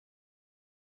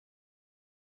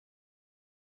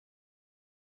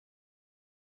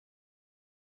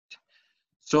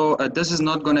So this is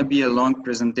not going to be a long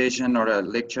presentation or a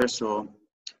lecture, so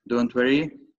don't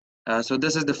worry. So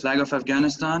this is the flag of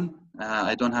Afghanistan.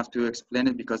 I don't have to explain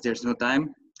it because there's no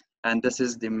time. And this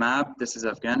is the map. This is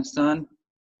Afghanistan.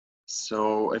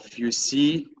 So if you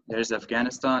see, there's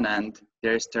Afghanistan and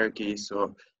there's Turkey.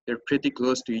 So they're pretty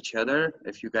close to each other,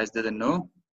 if you guys didn't know.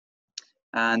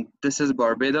 And this is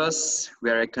Barbados,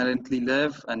 where I currently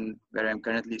live and where I'm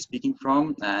currently speaking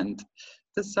from. And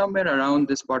it's somewhere around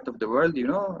this part of the world, you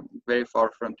know, very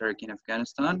far from Turkey and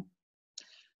Afghanistan.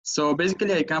 So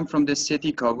basically, I come from this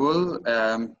city, Kabul.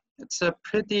 It's a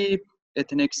pretty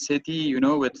ethnic city, you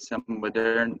know, with some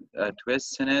modern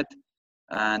twists in it.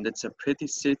 And it's a pretty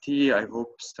city. I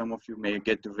hope some of you may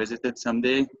get to visit it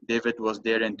someday. David was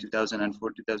there in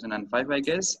 2004, 2005, I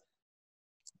guess.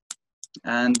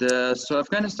 And so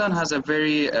Afghanistan has a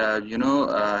very,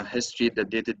 history that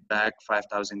dated back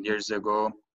 5,000 years ago.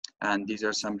 And these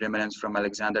are some remnants from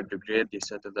Alexander the Great, the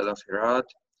citadel of Herat.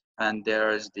 And there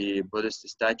is the Buddhist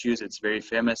statues. It's very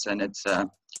famous, and it's a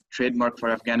trademark for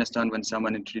Afghanistan when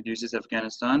someone introduces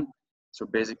Afghanistan. So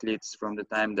basically, it's from the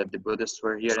time that the Buddhists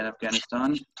were here in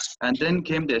Afghanistan. And then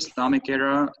came the Islamic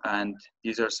era, and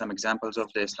these are some examples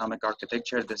of the Islamic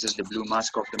architecture. This is the blue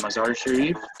mosque of the Mazar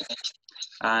Sharif.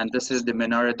 And this is the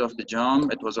minaret of the Jam.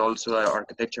 It was also an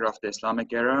architecture of the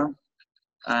Islamic era.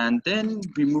 And then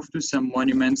we move to some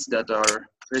monuments that are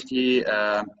pretty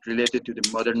related to the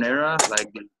modern era,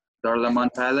 like the Darlaman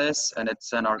Palace, and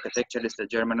it's an architecture, it's the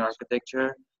German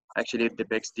architecture. Actually, it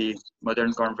depicts the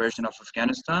modern conversion of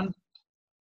Afghanistan.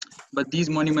 But these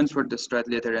monuments were destroyed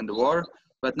later in the war.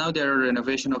 But now there are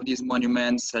renovation of these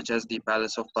monuments, such as the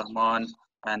Palace of Bahman,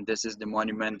 and this is the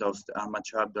monument of Ahmad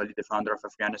Shah Abdali, the founder of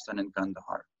Afghanistan in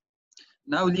Kandahar.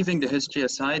 Now, leaving the history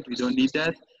aside, we don't need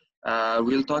that.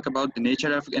 We'll talk about the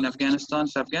nature in Afghanistan.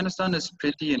 So Afghanistan is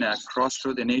pretty in a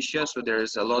crossroad in Asia. So there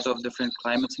is a lot of different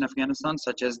climates in Afghanistan,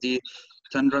 such as the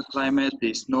tundra climate,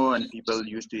 the snow, and people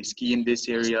used to ski in this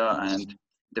area, and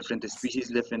different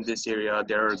species live in this area.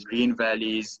 There are green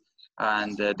valleys,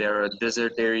 and there are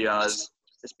desert areas.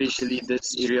 Especially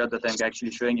this area that I'm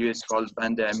actually showing you is called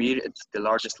Banda Amir. It's the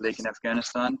largest lake in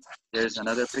Afghanistan. There's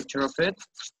another picture of it.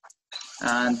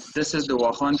 And this is the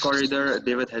Wakhan corridor.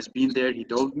 David has been there, he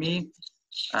told me.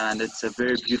 And it's a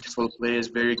very beautiful place,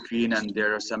 very green, and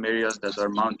there are some areas that are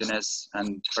mountainous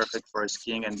and perfect for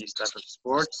skiing and these type of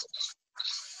sports.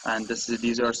 And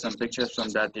these are some pictures from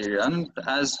that area. And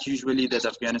as usually that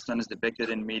Afghanistan is depicted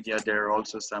in media, there are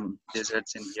also some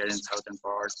deserts in here in southern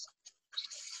parts.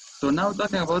 So now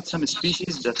talking about some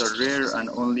species that are rare and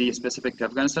only specific to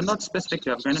Afghanistan, not specific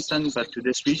to Afghanistan, but to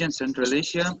this region, Central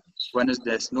Asia. One is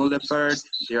the snow leopard.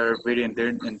 They are very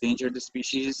endangered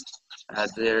species.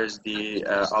 There's the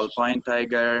alpine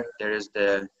tiger. There is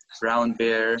the brown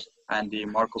bear and the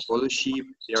Marco Polo sheep.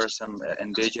 There are some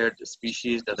endangered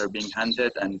species that are being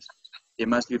hunted and they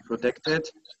must be protected.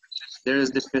 There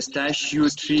is the pistachio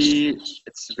tree.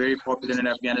 It's very popular in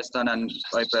Afghanistan, and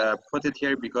I put it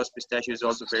here because pistachio is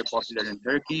also very popular in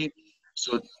Turkey.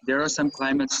 So there are some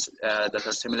climates that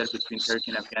are similar between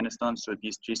Turkey and Afghanistan, so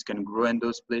these trees can grow in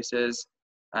those places.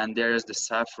 And there is the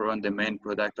saffron, the main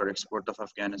product or export of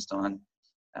Afghanistan.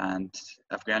 And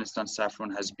Afghanistan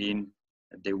saffron has been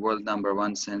the world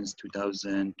 #1 since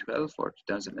 2012 or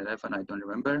 2011, I don't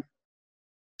remember.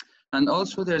 And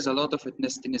also there's a lot of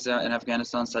ethnicities in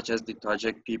Afghanistan, such as the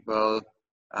Tajik people,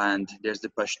 and there's the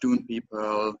Pashtun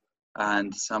people,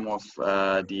 and some of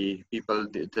the people,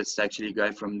 that's actually a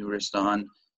guy from Nuristan.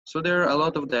 So there are a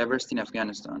lot of diversity in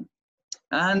Afghanistan.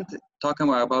 And talking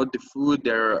about the food,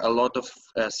 there are a lot of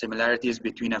similarities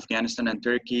between Afghanistan and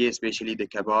Turkey, especially the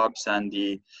kebabs and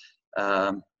the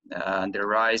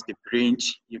rice, the pirinç,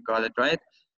 you call it, right?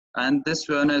 And this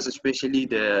one is especially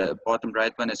the bottom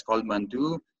right one is called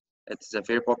mandu. It's a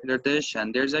very popular dish,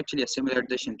 and there's actually a similar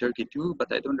dish in Turkey too,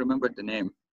 but I don't remember the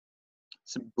name.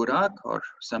 It's burak or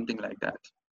something like that.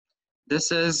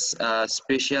 This is a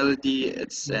specialty.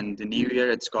 It's in the New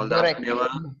Year. It's called afmewa.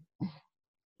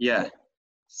 Yeah.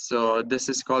 So this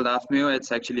is called afmewa.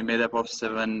 It's actually made up of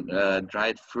 7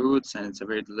 dried fruits, and it's a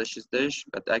very delicious dish.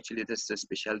 But actually, this is a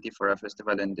specialty for a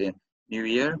festival in the New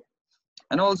Year.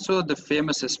 And also the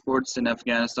famous sports in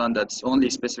Afghanistan that's only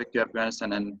specific to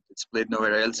Afghanistan and it's played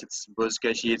nowhere else. It's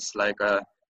buzkashi. It's like a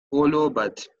polo,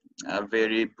 but a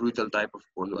very brutal type of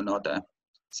polo, not a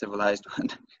civilized one.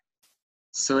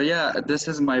 So yeah, this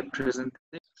is my presentation.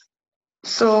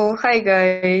 So hi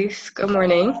guys, good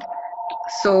morning.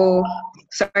 So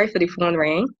sorry for the phone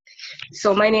ring.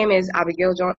 So my name is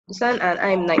Abigail Johnson and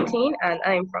I'm 19 and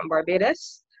I'm from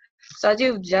Barbados. So as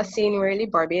you've just seen, really,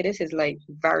 Barbados is like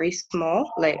very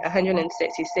small, like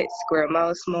 166 square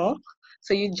miles small.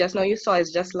 So you just now you saw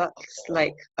it's just looks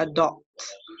like a dot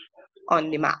on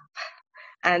the map.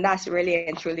 And that's really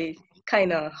and truly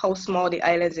kind of how small the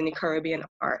islands in the Caribbean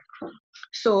are.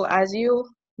 So as you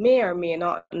may or may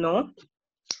not know,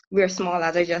 we're small,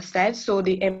 as I just said. So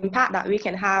the impact that we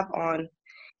can have on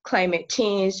climate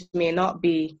change may not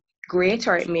be great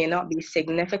or it may not be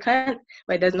significant,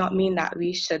 but it does not mean that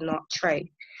we should not try.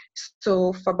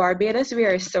 So for Barbados, we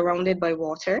are surrounded by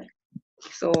water.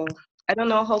 So I don't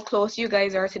know how close you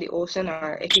guys are to the ocean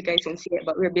or if you guys can see it,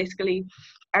 but we're basically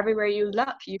everywhere you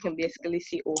look, you can basically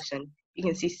see ocean. You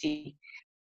can see sea.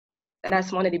 And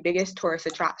that's one of the biggest tourist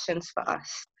attractions for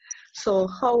us. So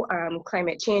how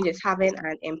climate change is having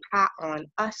an impact on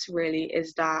us really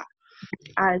is that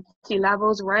as sea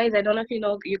levels rise, I don't know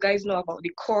if you guys know about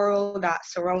the coral that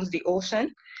surrounds the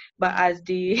ocean, but as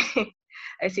the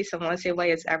I see someone say, why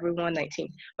is everyone 19?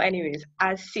 But anyways,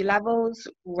 as sea levels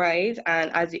rise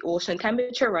and as the ocean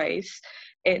temperature rise,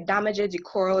 it damages the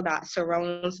coral that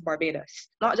surrounds Barbados.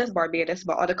 Not just Barbados,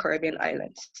 but other Caribbean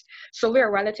islands. So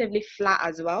we're relatively flat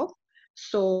as well.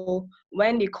 So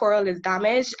when the coral is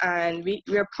damaged and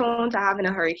we're prone to having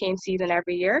a hurricane season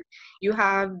every year, you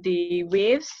have the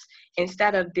waves,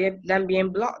 instead of them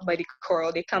being blocked by the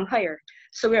coral, they come higher.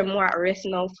 So we're more at risk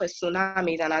now for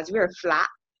tsunamis. And as we're flat,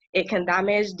 it can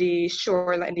damage the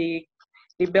shore, like the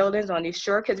buildings on the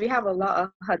shore, because we have a lot of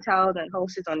hotels and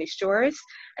houses on the shores,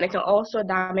 and it can also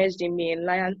damage the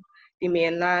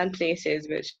mainland places,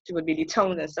 which would be the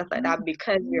towns and stuff like that,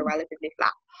 because we're relatively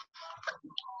flat.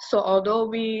 So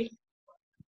although the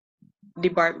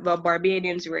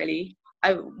Barbadians really,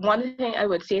 one thing I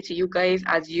would say to you guys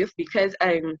as youth, because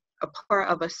I'm a part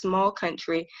of a small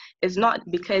country, is not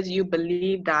because you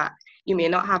believe that you may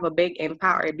not have a big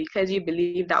impact or because you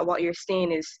believe that what you're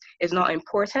saying is not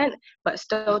important, but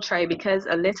still try, because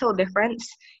a little difference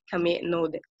can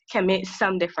make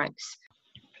some difference.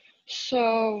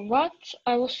 So what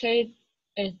I will say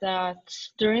is that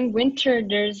during winter,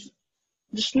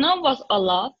 the snow was a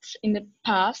lot in the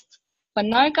past, but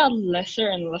now it got lesser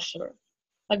and lesser.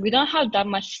 Like we don't have that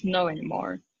much snow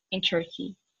anymore in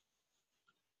Turkey,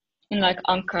 in like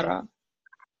Ankara.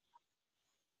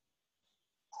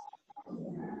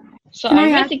 So I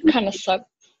guess it kind of sucked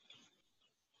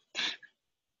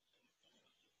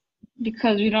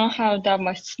because we don't have that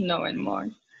much snow anymore.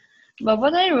 But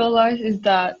what I realized is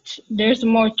that there's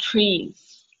more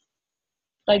trees.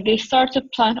 Like they start to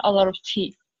plant a lot of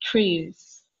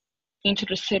trees into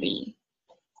the city.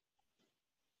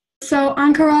 So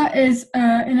Ankara is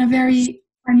in a very,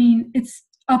 it's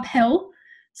uphill.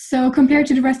 So compared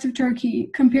to the rest of Turkey,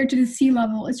 compared to the sea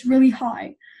level, it's really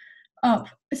high up.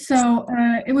 So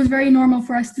it was very normal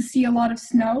for us to see a lot of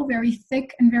snow, very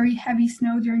thick and very heavy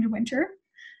snow during the winter.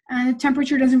 And the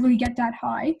temperature doesn't really get that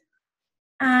high.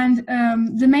 And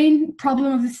the main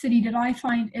problem of the city that I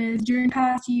find is during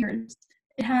past years,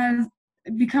 it has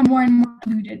become more and more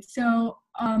polluted. So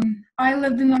I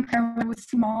lived in Ankara when I was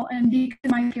small, and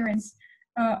because my parents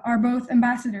are both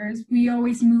ambassadors, we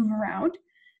always move around.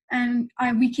 And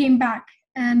we came back.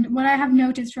 And what I have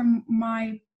noticed from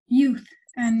my youth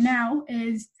and now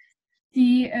is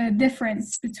the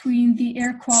difference between the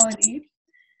air quality.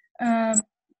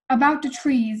 About the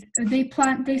trees, they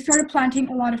started planting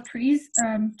a lot of trees.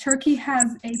 Turkey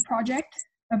has a project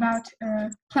about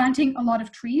planting a lot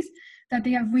of trees that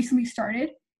they have recently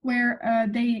started, where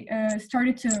they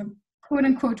started to quote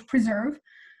unquote preserve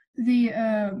the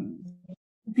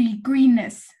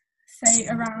greenness, say,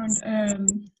 around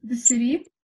the city.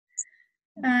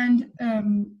 And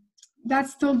that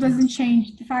still doesn't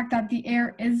change the fact that the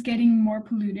air is getting more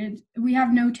polluted. We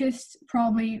have noticed,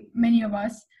 probably many of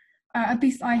us, at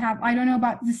least I have. I don't know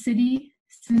about the city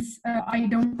since I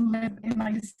don't live in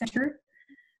like the center,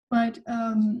 but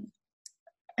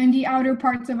in the outer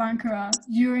parts of Ankara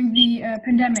during the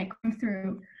pandemic going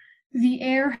through, the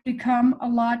air had become a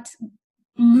lot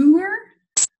bluer.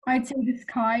 I'd say the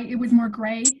sky, it was more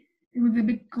gray. It was a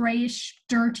bit grayish,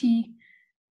 dirty.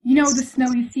 You know, the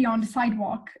snow you see on the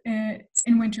sidewalk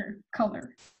in winter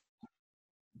color.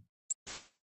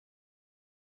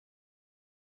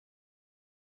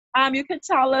 You can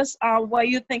tell us why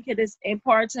you think it is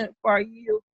important for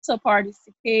you to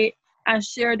participate and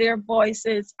share their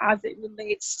voices as it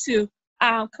relates to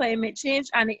climate change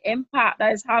and the impact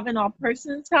that it's having on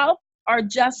person's health or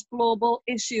just global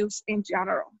issues in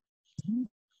general.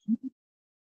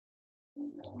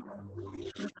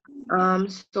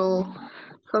 So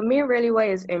for me, really, what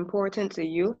is important to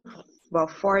you, well,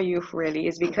 for youth really,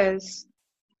 is because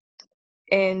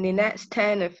in the next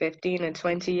 10 or 15 or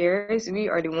 20 years, we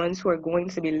are the ones who are going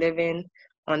to be living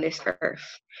on this earth.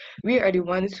 We are the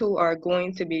ones who are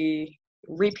going to be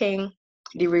reaping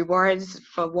the rewards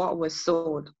for what was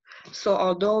sold. So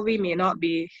although we may not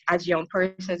be, as young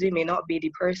persons, we may not be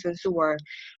the persons who are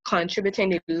contributing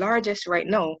the largest right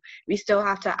now, we still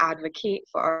have to advocate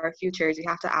for our futures. We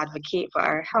have to advocate for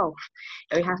our health.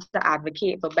 And we have to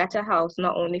advocate for better health,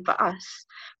 not only for us,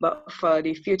 but for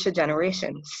the future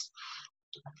generations.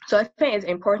 So I think it's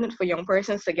important for young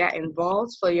persons to get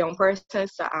involved, for young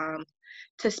persons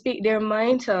to speak their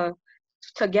mind, to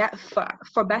get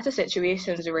for better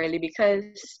situations, really, because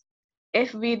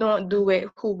if we don't do it,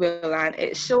 who will? And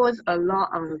it shows a lot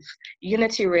of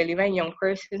unity, really, when young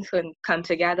persons can come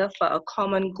together for a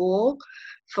common goal,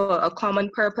 for a common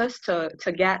purpose, to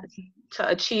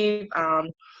achieve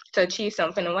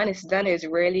something. And when it's done, it's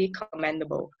really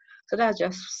commendable. So that's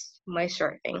just my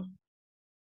short thing.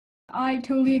 I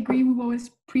totally agree with what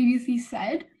was previously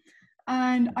said.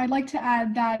 And I'd like to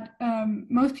add that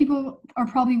most people are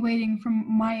probably waiting from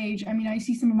my age. I mean, I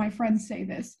see some of my friends say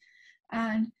this,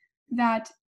 and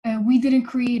that we didn't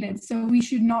create it, so we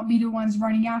should not be the ones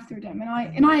running after them.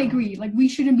 And I agree. Like, we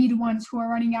shouldn't be the ones who are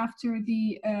running after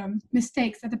the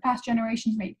mistakes that the past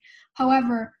generations made.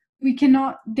 However, we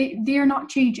cannot. They are not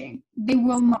changing. They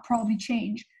will not probably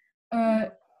change.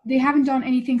 They haven't done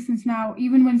anything since now,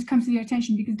 even when it comes to their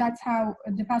attention, because that's how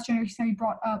the past generations have been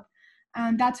brought up.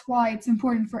 And that's why it's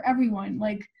important for everyone.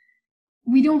 Like,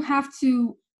 we don't have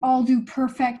to all do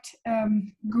perfect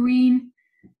green.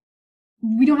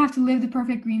 We don't have to live the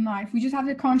perfect green life. We just have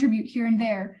to contribute here and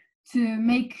there to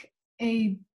make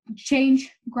a change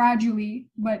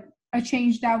gradually, but a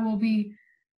change that will be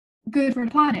good for the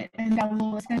planet and that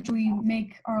will essentially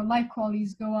make our life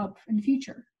qualities go up in the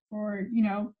future for,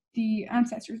 the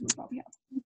ancestors will probably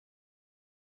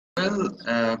have.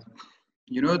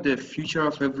 Well, the future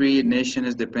of every nation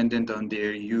is dependent on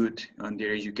their youth, on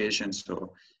their education.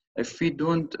 So if we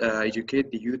don't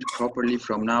educate the youth properly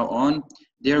from now on,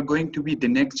 they are going to be the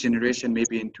next generation.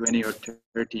 Maybe in 20 or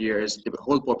 30 years, the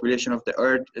whole population of the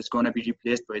earth is going to be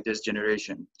replaced by this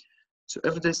generation. So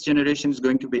if this generation is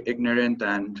going to be ignorant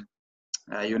and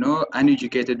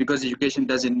uneducated, because education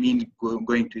doesn't mean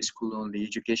going to school only.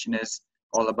 Education is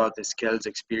all about the skills,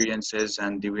 experiences,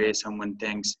 and the way someone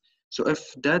thinks. So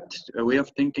if that way of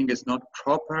thinking is not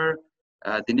proper,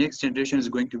 the next generation is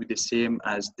going to be the same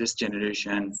as this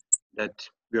generation that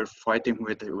we are fighting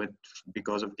with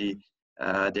because of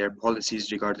their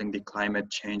policies regarding the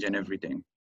climate change and everything.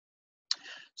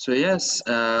 So yes,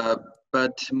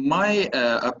 but my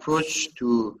approach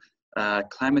to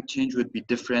climate change would be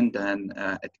different than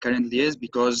it currently is,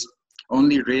 because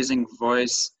only raising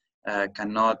voice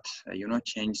cannot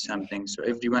change something. So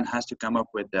everyone has to come up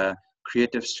with a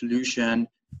creative solution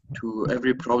to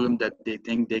every problem that they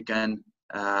think they can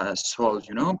solve,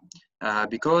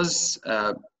 because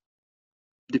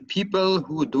the people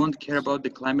who don't care about the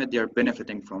climate, they are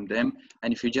benefiting from them.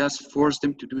 And if you just force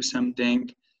them to do something,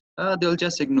 they'll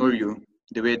just ignore you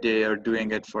the way they are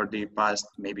doing it for the past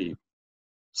maybe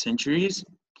centuries.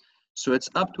 So it's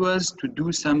up to us to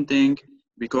do something,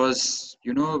 because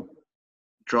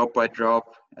drop by drop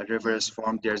a river is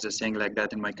formed. There's a saying like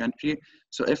that in my country.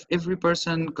 So if every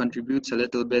person contributes a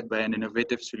little bit by an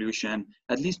innovative solution,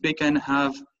 at least we can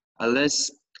have a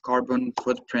less carbon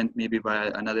footprint maybe by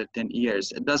another 10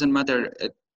 years. It doesn't matter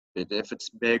if it's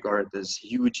big or it is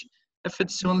huge. If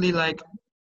it's only like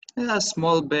a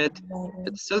small bit,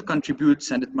 it still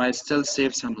contributes and it might still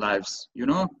save some lives,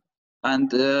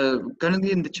 And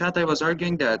currently in the chat, I was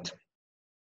arguing that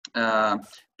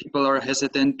people are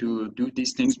hesitant to do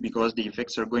these things because the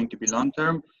effects are going to be long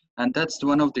term. And that's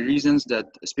one of the reasons that,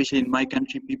 especially in my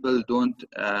country, people don't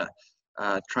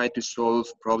try to solve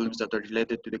problems that are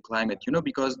related to the climate,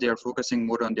 because they are focusing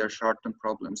more on their short-term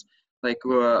problems. Like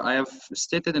I have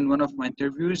stated in one of my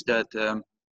interviews that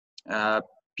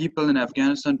people in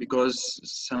Afghanistan, because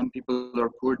some people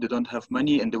are poor, they don't have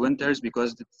money in the winters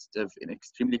because it's an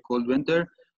extremely cold winter.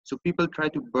 So people try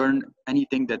to burn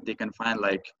anything that they can find,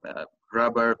 like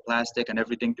rubber, plastic, and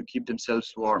everything to keep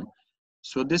themselves warm.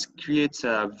 So this creates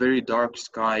a very dark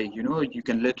sky. You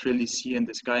can literally see in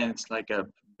the sky, and it's like a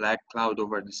black cloud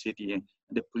over the city.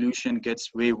 The pollution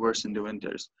gets way worse in the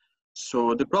winters.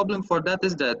 So the problem for that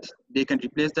is that they can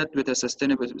replace that with a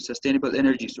sustainable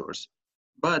energy source.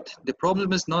 But the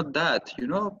problem is not that,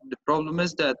 the problem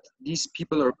is that these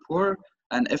people are poor,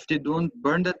 and if they don't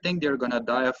burn that thing, they're gonna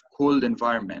die of cold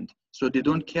environment. So they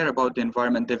don't care about the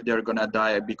environment if they're gonna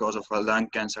die because of a lung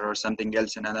cancer or something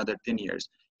else in another 10 years.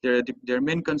 Their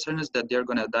main concern is that they're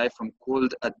gonna die from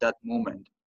cold at that moment.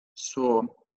 So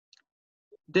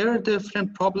there are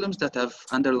different problems that have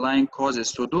underlying causes.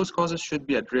 So those causes should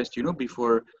be addressed,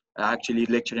 before actually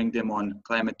lecturing them on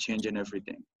climate change and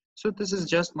everything. So this is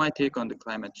just my take on the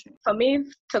climate change. For me,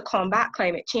 to combat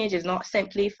climate change is not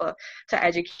simply to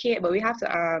educate, but we have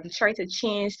to try to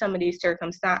change some of these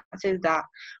circumstances that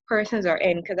persons are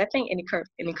in. Because I think in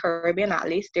the Caribbean, at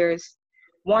least, there's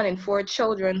 1 in 4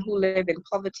 children who live in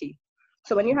poverty.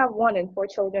 So when you have 1 in 4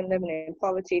 children living in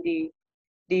poverty,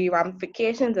 the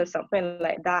ramifications of something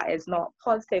like that is not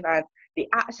positive, and the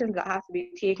actions that have to be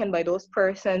taken by those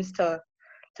persons to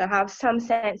have some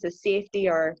sense of safety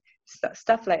or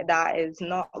stuff like that is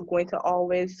not going to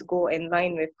always go in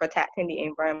line with protecting the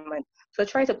environment. So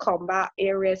try to combat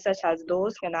areas such as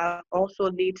those can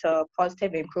also lead to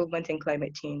positive improvement in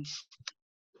climate change.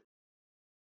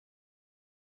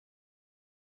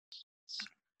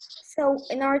 So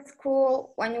in our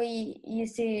school, when we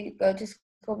used to go to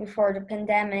school before the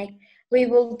pandemic, we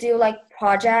will do like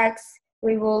projects.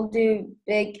 We will do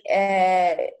big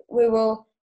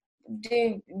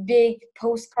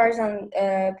postcards and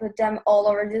put them all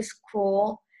over the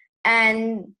school.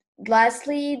 And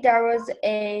lastly, there was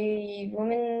a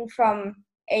woman from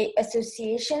a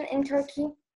association in Turkey,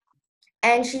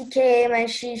 and she came and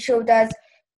she showed us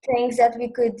things that we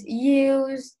could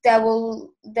use that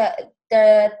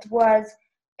was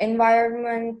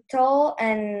environmental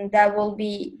and that will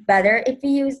be better if we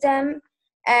use them.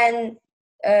 And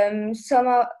some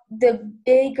of the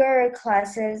bigger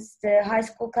classes, the high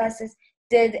school classes,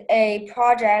 did a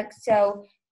project. So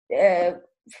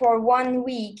for 1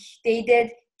 week, they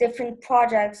did different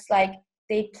projects, like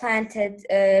they planted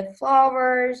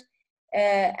flowers,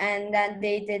 and then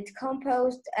they did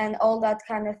compost and all that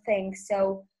kind of thing.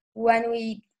 So when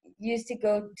we used to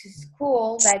go to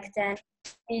school back then,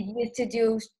 we used to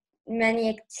do many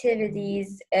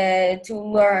activities to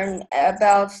learn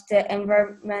about the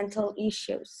environmental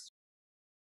issues.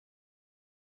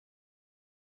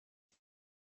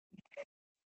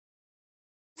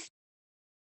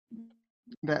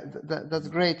 That's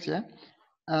great, yeah.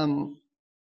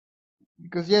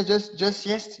 Because yeah,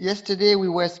 yesterday we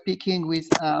were speaking with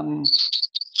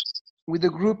a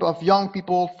group of young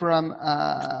people from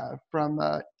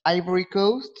Ivory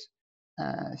Coast,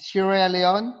 Sierra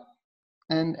Leone,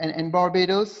 and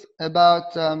Barbados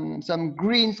about some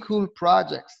green school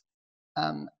projects.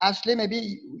 Ashley,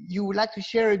 maybe you would like to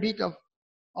share a bit of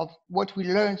what we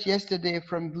learned yesterday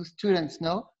from those students,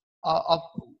 no? Of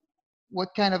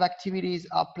what kind of activities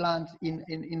are planned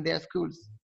in their schools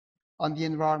on the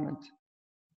environment.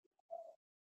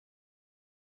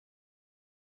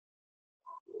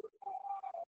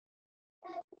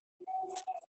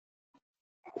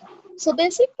 So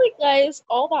basically, guys,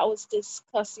 all that was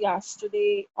discussed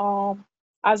yesterday,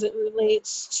 as it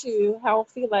relates to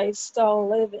healthy lifestyle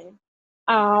living,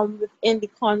 within the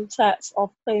context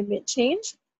of climate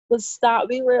change, was that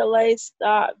we realized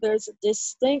that there's a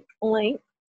distinct link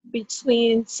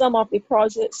between some of the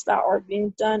projects that are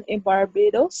being done in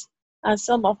Barbados and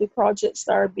some of the projects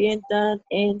that are being done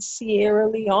in Sierra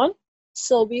Leone.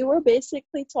 So we were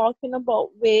basically talking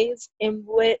about ways in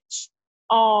which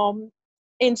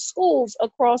in schools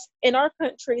across in our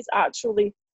countries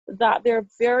actually, that there are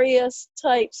various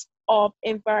types of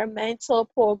environmental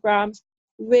programs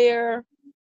where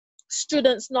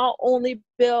students not only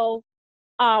build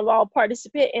while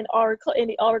participate in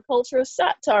the agricultural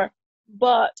sector,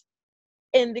 but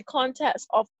in the context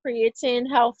of creating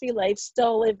healthy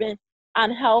lifestyle living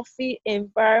and healthy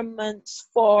environments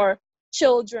for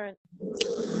children.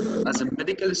 As a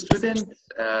medical student,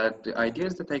 the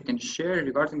ideas that I can share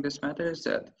regarding this matter is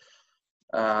that,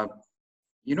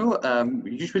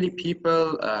 usually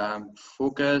people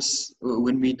focus,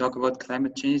 when we talk about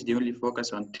climate change, they only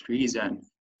focus on trees and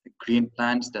green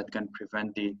plants that can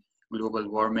prevent the global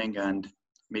warming and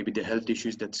maybe the health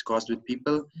issues that's caused with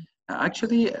people.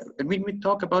 Actually, when we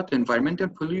talk about environmental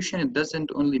pollution, it doesn't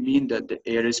only mean that the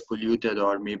air is polluted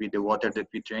or maybe the water that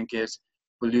we drink is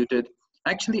polluted.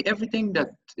 Actually, everything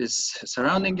that is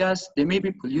surrounding us, they may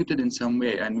be polluted in some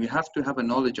way, and we have to have a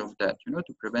knowledge of that,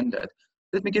 to prevent that.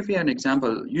 Let me give you an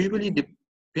example. Usually the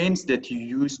paints that you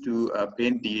use to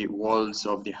paint the walls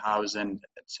of the house and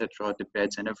etc., the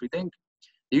beds and everything,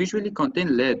 they usually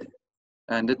contain lead.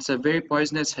 And it's a very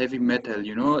poisonous heavy metal.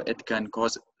 It can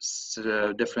cause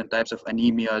different types of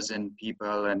anemias in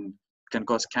people, and can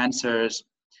cause cancers,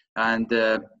 and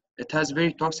it has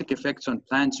very toxic effects on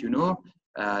plants.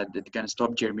 It can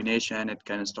stop germination, it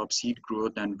can stop seed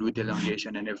growth and root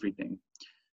elongation and everything.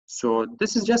 So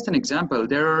this is just an example.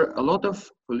 There are a lot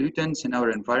of pollutants in our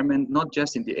environment, not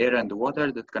just in the air and the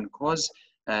water, that can cause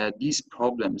these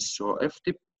problems. So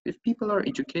if people are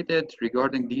educated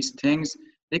regarding these things,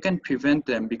 they can prevent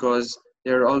them, because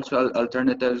there are also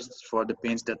alternatives for the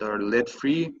paints that are lead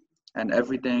free. and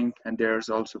everything. And there's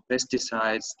also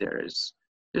pesticides.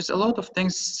 There's a lot of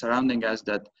things surrounding us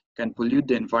that can pollute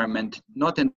the environment,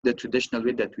 not in the traditional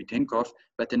way that we think of,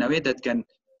 but in a way that can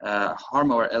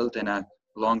harm our health in a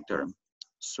long term.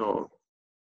 So,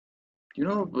 you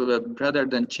know, rather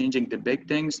than changing the big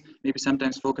things, maybe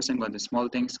sometimes focusing on the small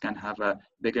things can have a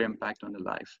bigger impact on the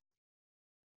life.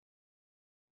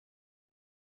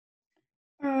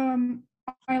 Um,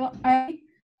 I'm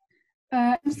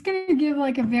just gonna give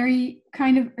like a very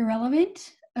kind of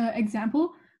irrelevant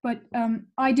example, but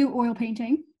I do oil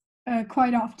painting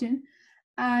quite often,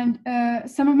 and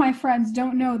some of my friends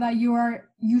don't know that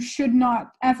you should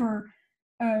not ever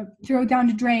throw down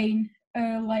the drain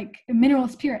like mineral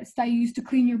spirits that you use to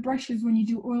clean your brushes when you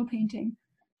do oil painting.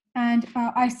 And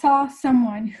I saw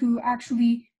someone who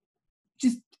actually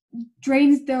just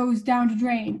drains those down the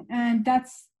drain, and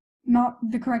that's not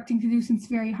the correct thing to do since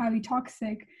it's very highly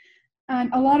toxic.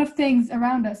 And a lot of things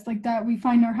around us like that we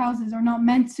find in our houses are not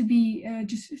meant to be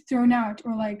just thrown out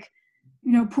or like,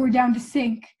 you know, poured down the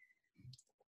sink.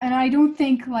 And I don't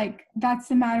think like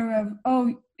that's a matter of,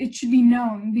 oh, it should be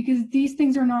known, because these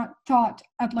things are not taught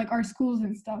at like our schools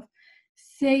and stuff.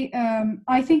 Say,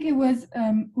 I think it was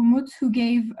Umut who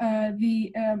gave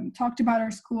talked about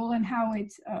our school and how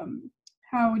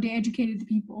how they educated the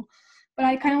people. But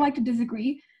I kind of like to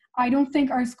disagree. I don't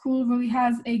think our school really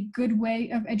has a good way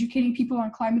of educating people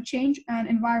on climate change and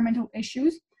environmental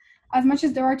issues. As much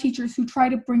as there are teachers who try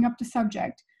to bring up the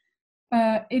subject,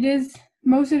 it is,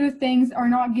 most of the things are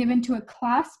not given to a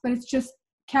class, but it's just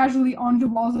casually on the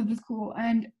walls of the school.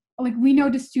 And like, we know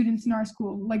the students in our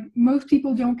school, like most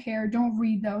people don't care, don't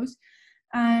read those,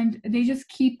 and they just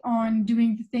keep on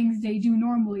doing the things they do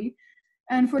normally.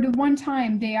 And for the one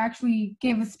time they actually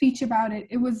gave a speech about it,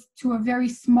 it was to a very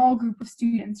small group of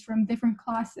students from different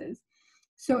classes.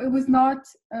 So it was not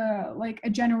like a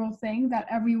general thing that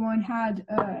everyone had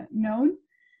known.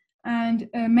 And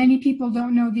many people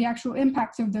don't know the actual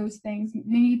impacts of those things.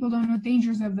 Many people don't know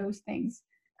dangers of those things.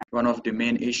 One of the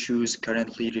main issues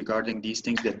currently regarding these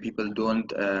things that people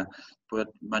don't put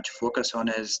much focus on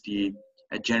is the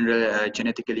general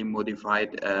genetically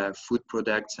modified food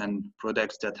products and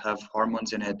products that have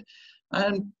hormones in it.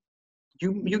 And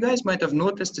you guys might have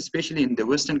noticed, especially in the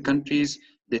Western countries,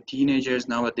 the teenagers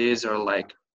nowadays are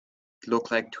like, look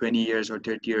like 20 years or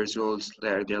 30 years old.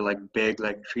 They're like big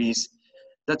like trees.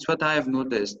 That's what I have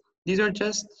noticed. These are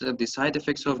just the side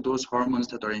effects of those hormones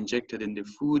that are injected in the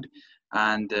food,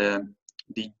 and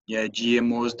the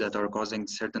GMOs that are causing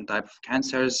certain type of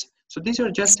cancers. So these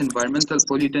are just environmental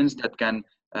pollutants that can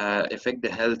affect the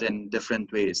health in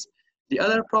different ways. The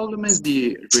other problem is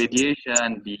the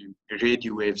radiation, the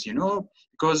radio waves, you know,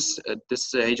 because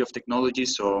this age of technology,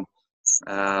 so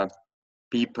uh,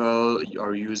 people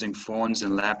are using phones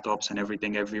and laptops and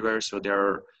everything everywhere. So there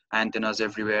are antennas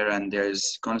everywhere and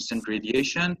there's constant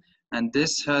radiation. And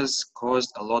this has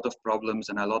caused a lot of problems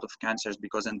and a lot of cancers,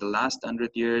 because in the last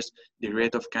 100 years, the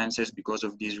rate of cancers because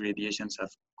of these radiations have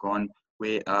gone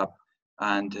way up.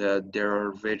 And there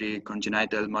are very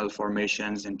congenital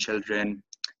malformations in children,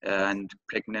 and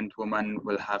pregnant women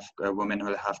will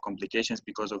have complications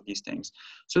because of these things.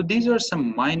 So these are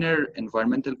some minor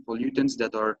environmental pollutants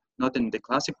that are not in the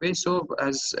classic way. So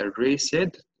as Ray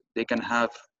said, they can have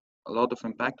a lot of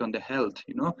impact on the health,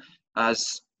 you know,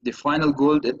 as the final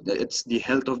goal, it's the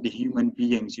health of the human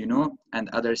beings, you know, and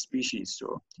other species.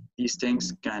 So these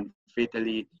things can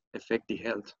fatally affect the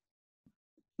health.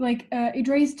 Like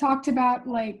Idris talked about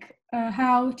like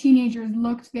how teenagers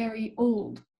looked very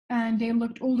old, and they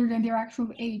looked older than their actual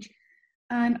age.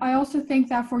 And I also think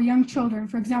that for young children,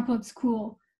 for example, at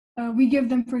school, we give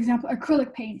them, for example,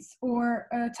 acrylic paints or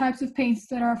types of paints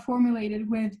that are formulated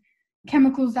with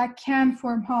chemicals that can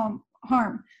form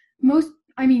harm.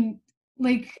 I mean,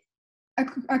 like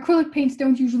acrylic paints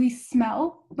don't usually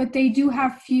smell, but they do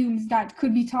have fumes that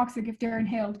could be toxic if they're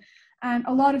inhaled. And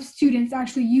a lot of students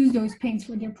actually use those paints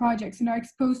for their projects and are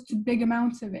exposed to big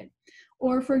amounts of it.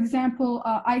 Or for example,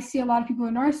 I see a lot of people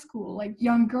in our school, like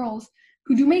young girls,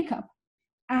 who do makeup.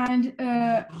 And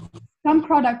some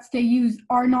products they use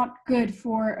are not good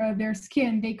for their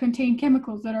skin. They contain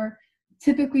chemicals that are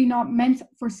typically not meant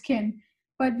for skin.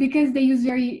 But because they use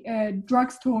very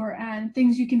drugstore and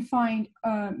things you can find,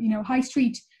 high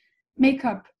street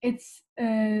makeup, it's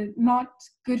not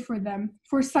good for them.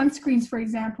 For sunscreens, for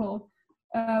example,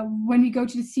 when we go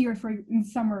to the sea or in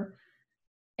summer,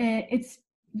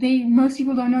 most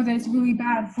people don't know that it's really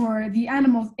bad for the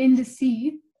animals in the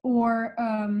sea. Or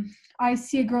I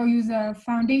see a girl use a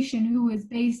foundation who is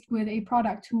based with a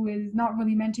product who is not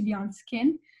really meant to be on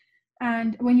skin.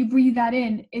 And when you breathe that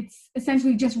in, it's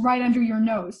essentially just right under your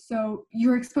nose. So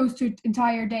you're exposed to it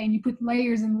entire day, and you put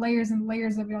layers and layers and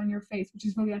layers of it on your face, which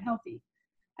is really unhealthy.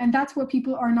 And that's what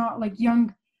people are not, like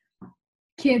young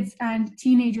kids and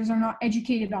teenagers are not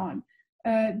educated on.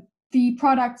 The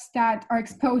products that are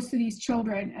exposed to these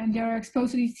children and that are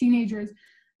exposed to these teenagers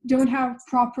don't have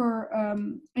proper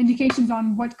indications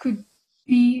on what could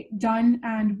be done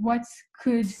and what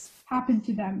could happen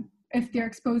to them if they're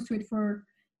exposed to it for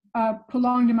a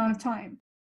prolonged amount of time.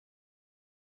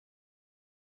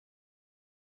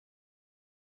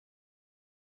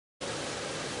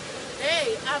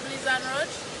 Hey, I'm Lizanne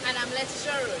Roach. And I'm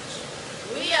Letitia Roach.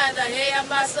 We are the Hey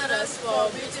Ambassadors for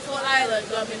beautiful island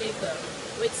Dominica,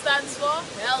 which stands for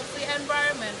Healthy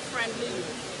Environment Friendly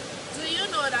Youth. Do you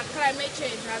know that climate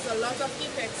change has a lot of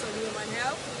effects on human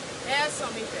health? Here are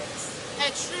some effects.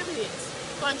 Extreme heat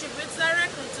contributes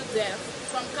directly to death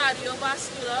from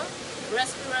cardiovascular,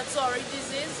 respiratory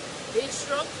disease, heat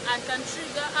stroke, and can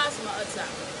trigger asthma attack.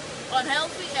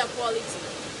 Unhealthy air quality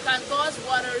can cause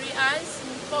watery eyes,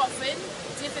 coughing,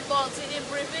 difficulty in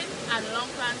breathing, and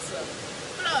lung cancer.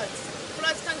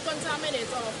 Floods can contaminate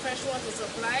our freshwater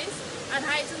supplies and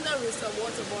heighten the risk of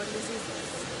waterborne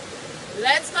diseases.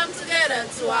 Let's come together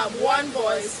to have one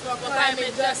voice for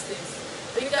climate justice,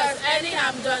 because any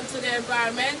harm done to the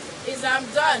environment is harm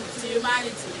done to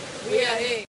humanity. We are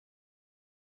here.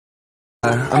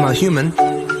 I'm a human,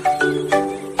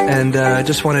 and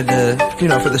just wanted to,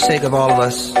 for the sake of all of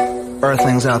us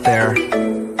Earthlings out there,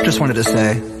 just wanted to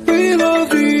say, we love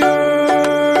the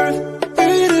Earth,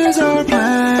 it is our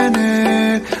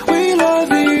planet. We love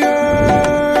the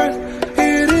Earth,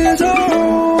 it is our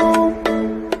home.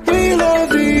 We love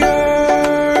the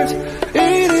Earth,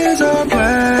 it is our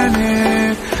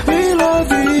planet. We love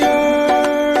the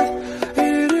Earth,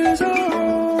 it is our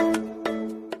home.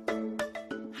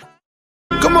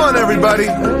 Come on, everybody.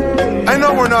 I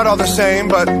know we're not all the same,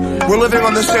 but we're living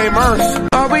on the same Earth.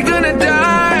 Are we gonna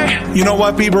die? You know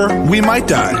what, Bieber? We might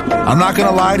die. I'm not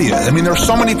gonna lie to you. I mean, there's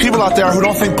so many people out there who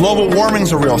don't think global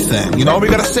warming's a real thing. We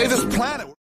gotta save this planet.